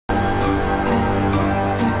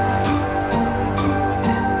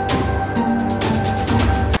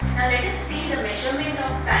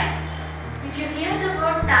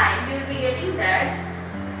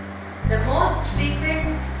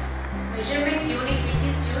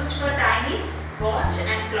watch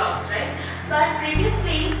and clocks, right? But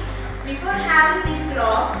previously, before having these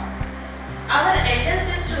clocks, our elders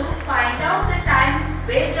used to find out the time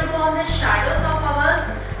based upon the shadows of hours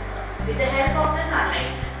with the help of the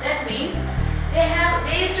sunlight. That means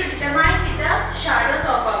they used to determine with the shadows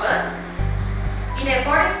of hours. In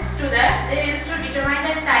accordance to that, they used to determine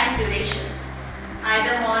the time durations,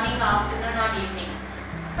 either morning, afternoon or evening.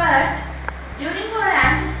 But during our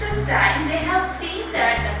ancestors' time, they have seen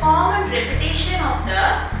that the common repetition of the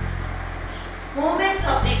movements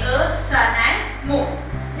of the earth, sun and moon.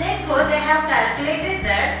 Therefore, they have calculated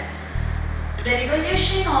that the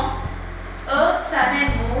revolution of earth, sun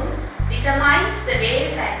and moon determines the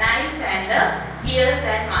days and nights and the years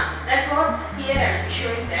and months. That's what here I am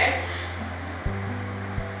showing that.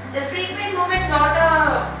 The frequent movement for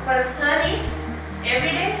the sun is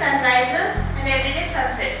everyday sun rises and everyday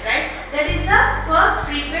sun sets, right? That is the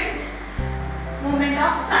first frequent movement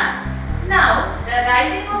of sun. Now, the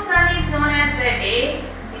rising of sun is known as the day.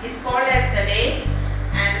 It is called as the day,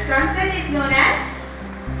 and the sunset is known as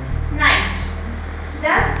night.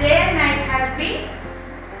 Thus, day and night has been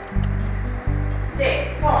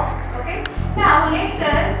formed. Okay. Now,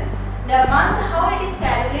 later, the month how it is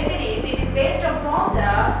calculated is, it is based upon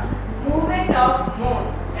the movement of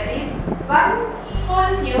moon. That is one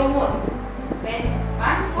full new moon. When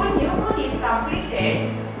one full new moon is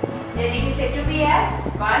completed, then it is said to be as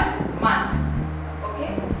 1 month.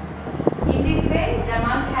 Okay. In this way, the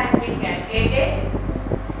month has been calculated.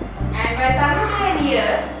 And by coming to an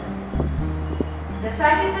year, the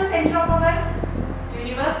sun is the center of our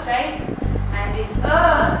universe, right? And this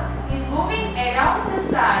earth is moving around the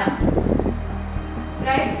sun,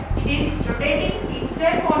 right? It is rotating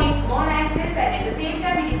itself on its own axis, and at the same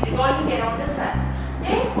time it is revolving around the sun.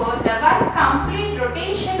 Therefore, the one complete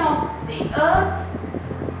rotation of the earth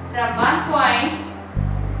from one point,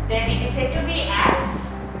 then it is said to be as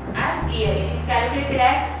an year. It is calculated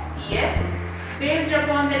as year. Based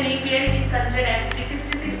upon the leap year, it is considered as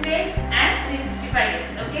 366 days and 365 days.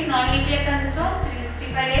 Okay, non-leap year consists of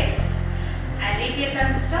 365 days and leap year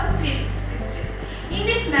consists of 366 days. In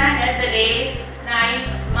this manner, the days,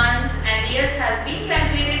 nights, months and years has been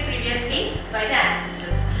calculated previously by the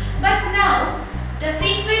ancestors. But now, the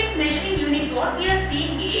frequent measuring units what we are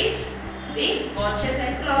seeing is the watches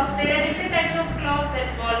and clocks. There are different types of clocks, that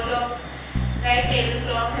is wall clock, right, table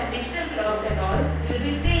clocks and digital clocks and all. You will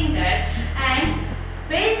be seeing that. And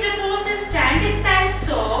based upon the standard types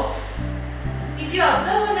of, if you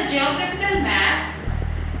observe on the geographical maps,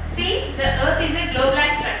 see the earth is a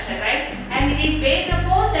globe-like structure, right? And it is based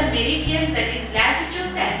upon the meridians, that is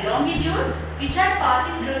latitudes and longitudes, which are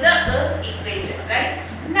passing through the earth's equator, right?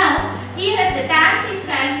 Now, here the time is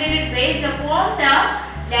calculated based upon the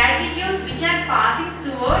latitudes which are passing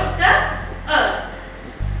towards the earth.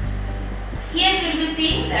 Here we will be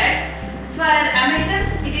seeing that for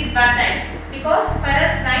Americans it is one time, because for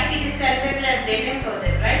us night it is calculated as daytime for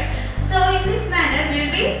them, right? So in this manner we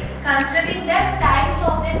will be considering the times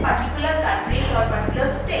of their particular countries or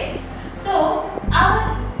particular states. So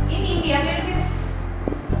in India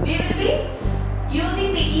we will be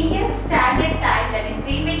using the Indian standard time, that is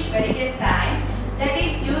Greenwich Meridian time, that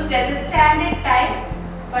is used as a standard time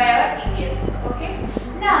by our Indians. Okay.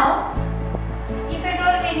 Now, if at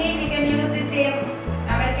all we need, we can use the same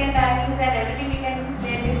American timings and everything we can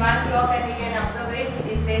place in one clock and we can observe it.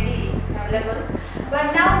 It is ready available.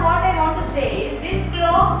 But now what I want to say is, these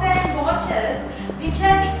clocks and watches which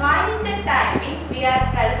are defining the time, means we are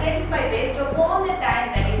calculating by based upon the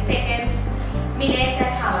time, that is seconds, minutes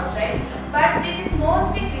and hours, right? But this is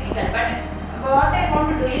mostly critical. But what I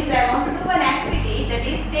want to do is, I want to do an activity, that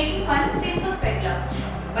is taking one simple pendulum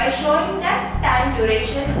by showing that time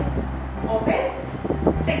duration of a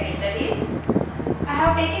second. That is, I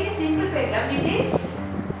have taken a simple pendulum which is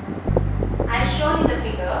as shown in the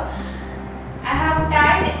figure. I have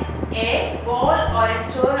tied a ball or a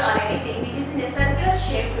stone or anything which is in a circular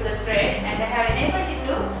shape to the thread, and I have enabled it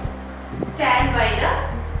to stand by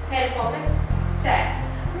the help of a stand.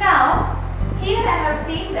 Now, here I have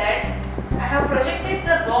seen that I have projected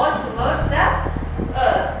the ball towards the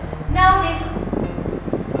earth. Now this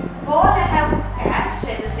ball I have catched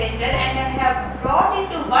at the center and I have brought it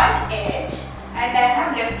to one edge and I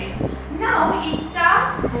have left it. Now it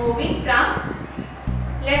starts moving from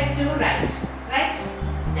left to right, right?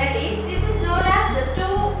 That is, this is known as the to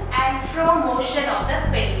and fro motion of the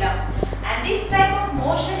pendulum. And this type of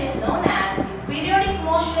motion is known as the periodic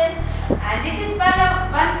motion, and this is one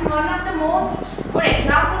of the most good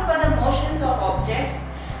example for the motions of objects.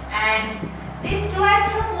 And this to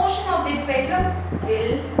and fro motion of this pendulum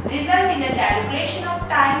will result in a calculation of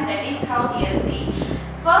time. That is how here see.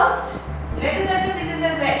 First, let us assume this is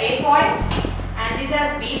as a A point and this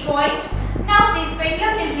as B point. Now this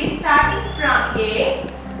pendulum will be starting from A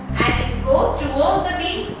and it goes towards the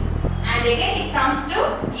B and again it comes to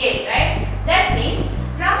A, right? That means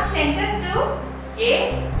from center to A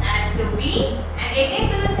and to B and again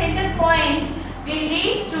to the center point will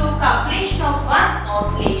lead to completion of one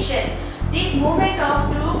oscillation. This movement of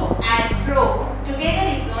to and fro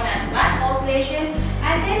together is known as one oscillation,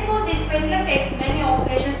 and therefore this pendulum takes many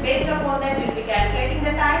oscillations. Based upon that we will be calculating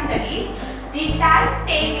the time, that is the time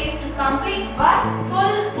taken to complete one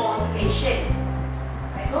full oscillation.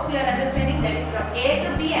 I hope you are understanding. That is from A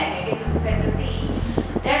to B and again to the center C.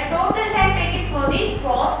 The total time taken for this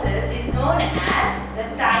process is known as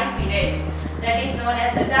the time period. That is known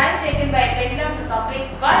as the time taken by a pendulum to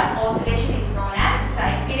complete one oscillation is known as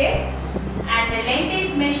time period. And the length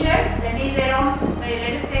is measured, that is around,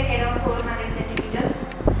 let us take around 400 centimeters,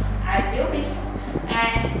 assume it.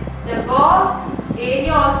 And the ball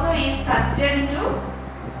area also is considered into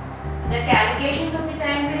the calculations of the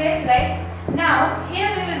time period, right? Now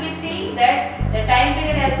here we will be seeing that the time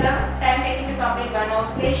period as the time taken to complete one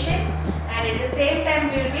oscillation, and at the same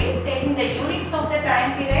time we will be taking the units of the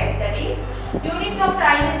time period, that is units of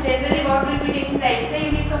time is generally what we will be taking. The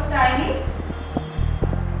SI units of time is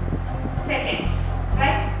seconds,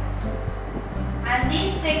 right? And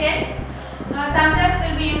these seconds sometimes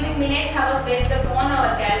we will be using minutes, hours based upon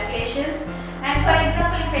our calculations. And for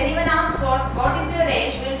example, if anyone asks what is your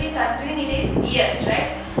age, we will be considering it in years,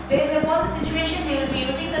 right? Based upon the situation, we will be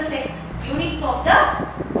using the units of the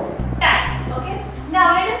time. Okay.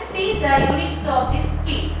 Now let us see the units of the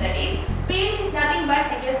speed. That is, speed is nothing but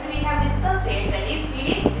previously we have discussed it. That is, speed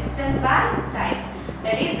is distance by time.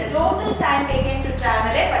 That is the total time taken to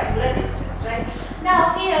travel a particular distance, right?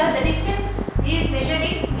 Now here the distance is measured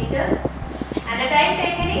in meters and the time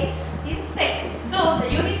taken is in seconds. So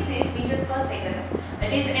the units is meters per second.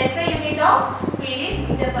 That is SI unit of speed is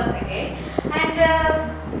meter per second,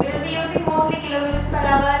 and we will be using mostly kilometers per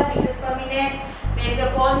hour, meters per minute based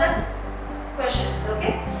upon the questions.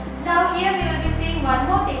 Okay. Now here we will be seeing one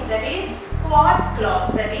more thing, that is quartz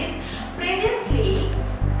clocks. That is, previously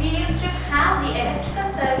we used to have the electrical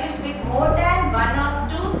circuits with more than one or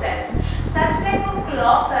two cells. Such type of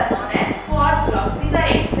clocks are known as quartz clocks. These are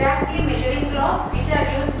exactly measuring clocks which are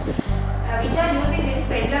using this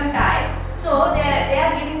pendulum type. So they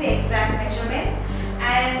are giving the exact measurements,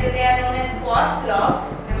 and they are known as quartz clocks.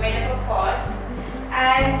 They are made up of quartz.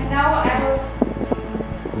 And now I was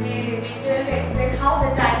to explain how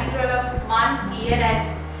the time interval of month, year,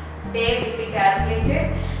 and day will be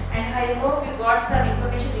calculated. And I hope you got some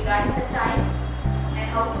information regarding the time and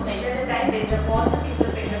how to measure the time based upon the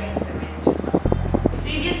simple pendulum experiment.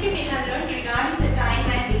 Previously we have learned regarding the time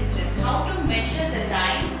and distance, how to measure the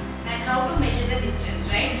time and how to measure the distance,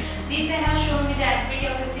 right? This I have shown with the activity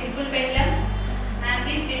of a simple pendulum, and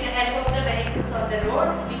this with the help of the vehicles on the road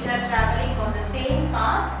which are traveling on the same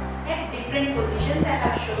path at different positions. I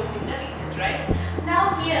have shown with the pictures, right?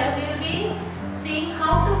 Now here we will be seeing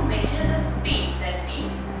how to measure the speed. That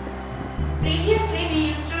means previously we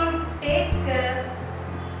used to take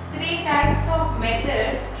three types of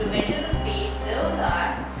methods to measure the speed. Those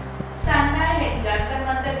are sundial at Jantar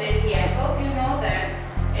Mantar, Delhi. I hope you know that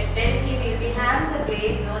at Delhi we will be having the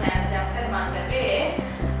place known as Jantar Mantar, where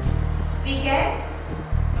we can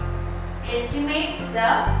estimate the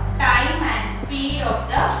time and speed of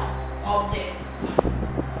the objects.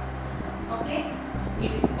 Okay,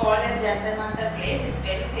 it is called as Jantar Mantar place. It's a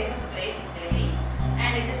very famous place in Delhi.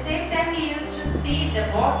 And at the same time we used to see the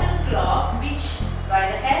bottle clocks, which by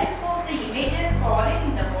the help of the images falling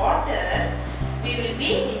in the water, we will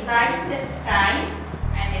be deciding the time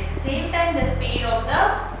and at the same time the speed of the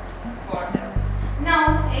water.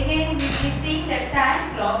 Now again we will be seeing the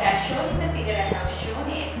sand clock as shown in the figure. I have shown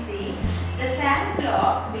it. See, the sand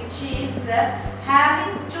clock, which is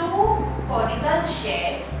having two conical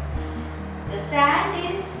shapes. The sand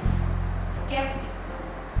is kept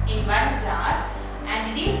in one jar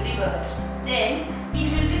and it is reversed. Then it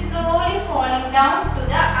will be slowly falling down to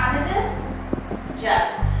the another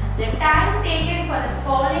jar. The time taken for the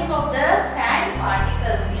falling of the sand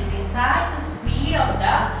particles will decide the speed of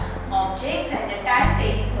the objects and the time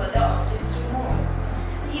taken for the objects to move.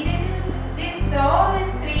 All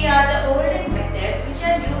these three are the olden methods which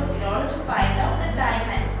are used in order to find out the time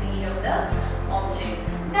and speed of the objects.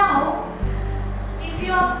 Now, if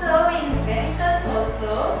you observe in vehicles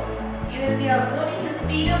also, you will be observing the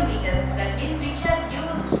speedometers. That means which are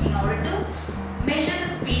used in order to measure the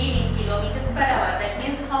speed in kilometers per hour. That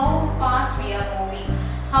means how fast we are moving,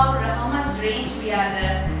 how much range we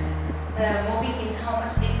are moving in, how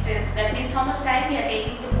much distance distance, that means how much time we are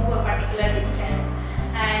taking to move a particular distance,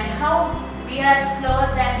 and how we are slower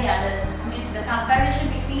than the others, means the comparison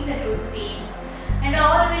between the two speeds, and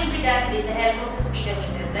all will be done with the help of the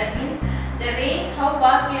speedometer. That means the range, how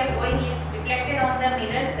fast we are going, is reflected on the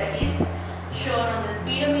mirrors that is shown on the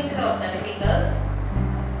speedometer of the vehicles.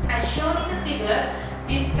 As shown in the figure,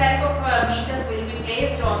 this type of meters will be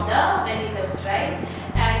placed on the vehicles, right?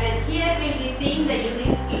 And then here we will be seeing the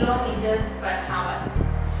units kilometers per hour.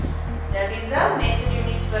 That is the major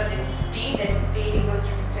units for this speed, that is speed equals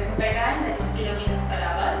to distance by time, that is kilometers per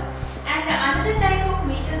hour. And another type of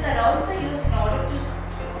meters are also used in order to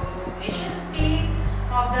measure the speed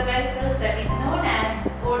of the vehicles, that is known as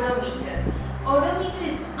odometer. Odometer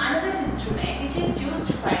is another instrument which is used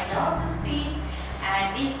to find out the speed,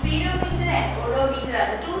 and the speedometer and odometer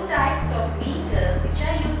are the two types of meters which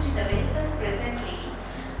are used in the vehicles presently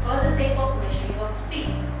for the sake of measuring of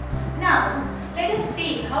speed. Now, let us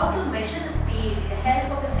see how to measure the speed with the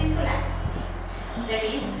help of a simple activity. That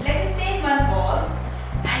is, let us take one ball,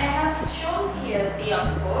 and I have shown here, see, of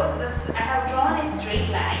course, I have drawn a straight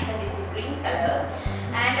line that is in green color,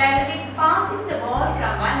 and I will be passing the ball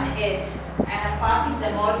from one edge. I am passing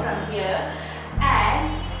the ball from here,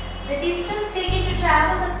 and the distance taken to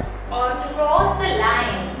travel or to cross the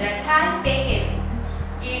line, the time taken,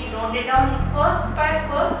 is noted down in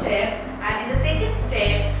first step, and in the second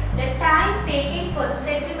step, the time taken for the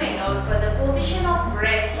settlement or for the position of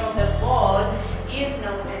rest of the ball is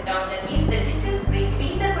noted down. That means the difference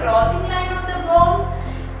between the crossing line of the ball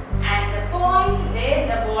and the point where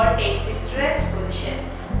the ball takes its rest position.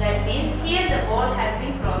 That means here the ball has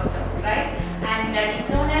been crossed out, right? And that is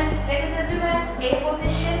known as, let us assume as A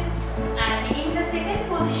position, and in the second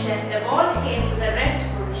position the ball came to the rest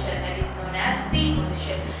position, that is known as B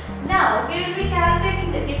position. Now we will be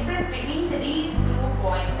calculating the difference between these 2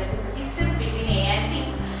 points, that is the distance between A and B.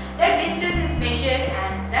 That distance is measured,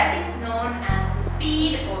 and that is known as the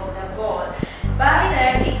speed of the ball. By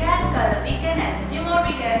that we can assume or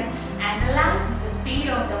we can analyze the speed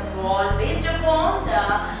of the ball based upon the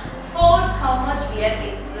force how much we are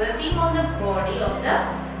exerting on the body of the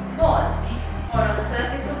ball or on the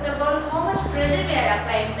surface of the ball, how much pressure we are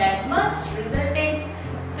applying, that much resultant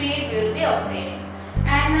speed we will be obtaining.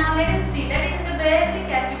 And now let us see, that is the basic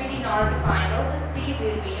activity in order to find out the speed we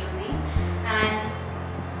will be using. And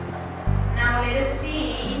now let us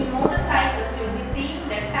see, in motorcycles you will be seeing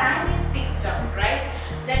that time is fixed up, right?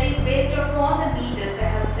 That is based upon the meters I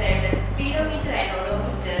have said, that is speedometer and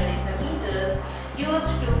odometer is the meters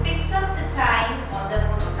used to fix up the time on the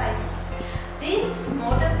motorcycles. These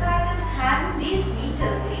motorcycles having these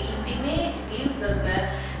meters will intimate, gives us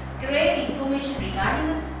a great information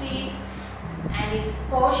regarding the speed, and it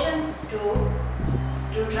cautions to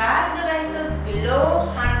drive the vehicles below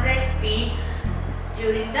 100 speed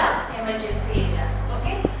during the emergency areas.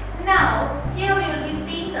 Okay. Now here we will be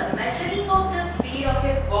seeing the measuring of the speed of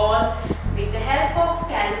a ball with the help of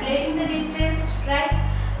calculating the distance, right?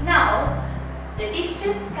 Now the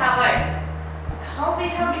distance covered, how we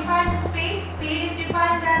have defined the speed? Speed is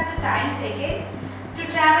defined as the time taken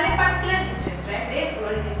to travel a particular distance, right?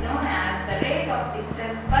 Therefore it is known as the rate of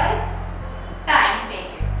distance by time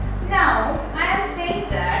taken. Now I am saying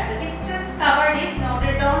that the distance covered is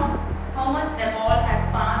noted down, how much the ball has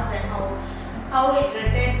passed and how it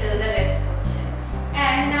returned to the rest position.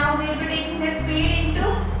 And now we will be taking the speed into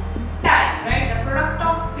time, right? The product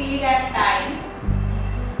of speed and time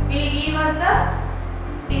will give us the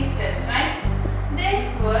distance, right?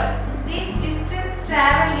 Therefore, this distance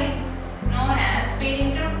traveled is known as speed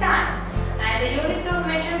into time, and the units of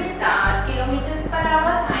measurement are kilometers per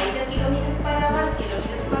hour, either kilometers per hour,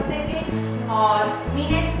 kilometers per second, or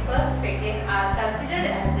minutes per second are considered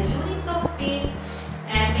as the units of speed,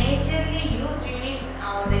 and majorly used units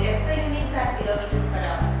or the SI units are kilometers per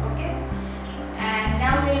hour. Okay, and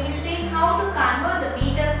now we will be seeing how to convert the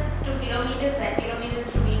meters to kilometers and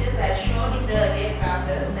kilometers to meters as shown in the earlier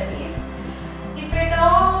classes. That is, if at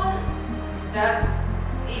all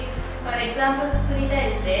if for example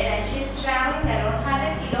Sunita is there and she is traveling around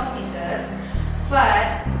 100 kilometers for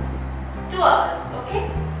 2 hours,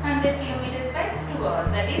 okay, 100 kilometers by 2 hours,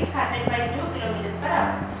 that is 100 by 2 kilometers per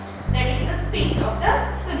hour. That is the speed of the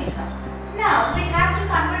Sunita. Now we have to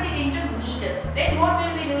convert it into meters. Then what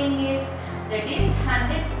will be doing it? That is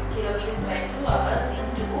 100 kilometers by 2 hours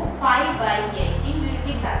into 5 by 18 we will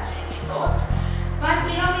be considering, because 1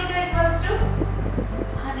 kilometer equals to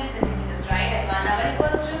 100 centimeters, right? And 1 hour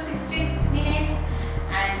equals to 60 minutes,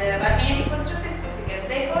 and 1 minute equals to 60 seconds.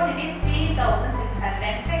 Therefore, it is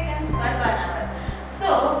 3600 seconds per 1 hour.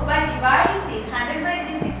 So by dividing this 100 by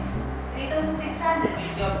 3600, we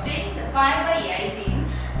will be obtaining the 5 by 18.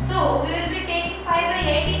 So we will be taking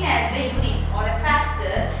 5/18 as a unit or a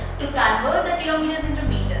factor to convert the kilometers into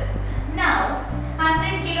meters. Now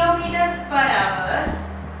 100 kilometers per hour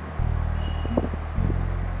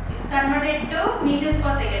is converted to meters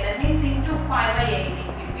per second. That means into 5/18 we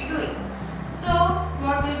will be doing. So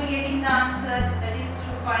what we will be getting the answer, that is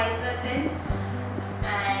 2 5 is 10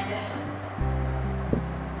 and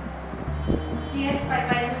here 5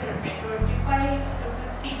 5 is 25 to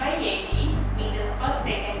 50/18 meters per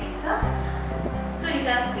second is a so it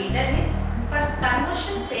has speed. That is, for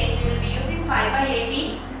conversion sake we will be using 5/18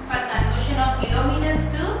 for conversion of kilometers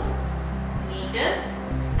to meters,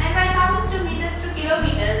 and while coming to meters to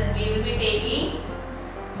kilometers we will be taking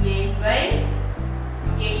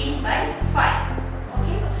 8/18/5.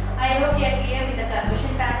 Okay, I hope you are clear with the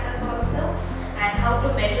conversion factors also and how to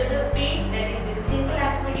measure the speed. That is with the simple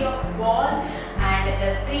activity of ball and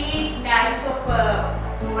the 3 types of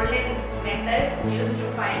golden methods used to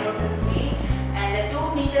find out the speed, and the 2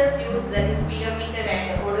 meters used, that is speedometer and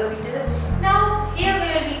odometer. Now here we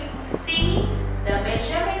will be seeing the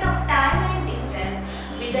measurement of time and distance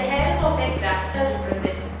with the help of a graphical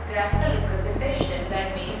representation. That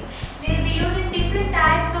means we will be using different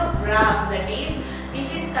types of graphs, that is which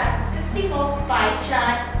is consisting of pie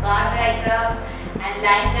charts, bar diagrams and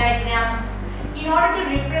line diagrams in order to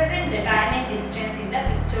represent the time and distance in the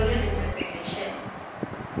picture.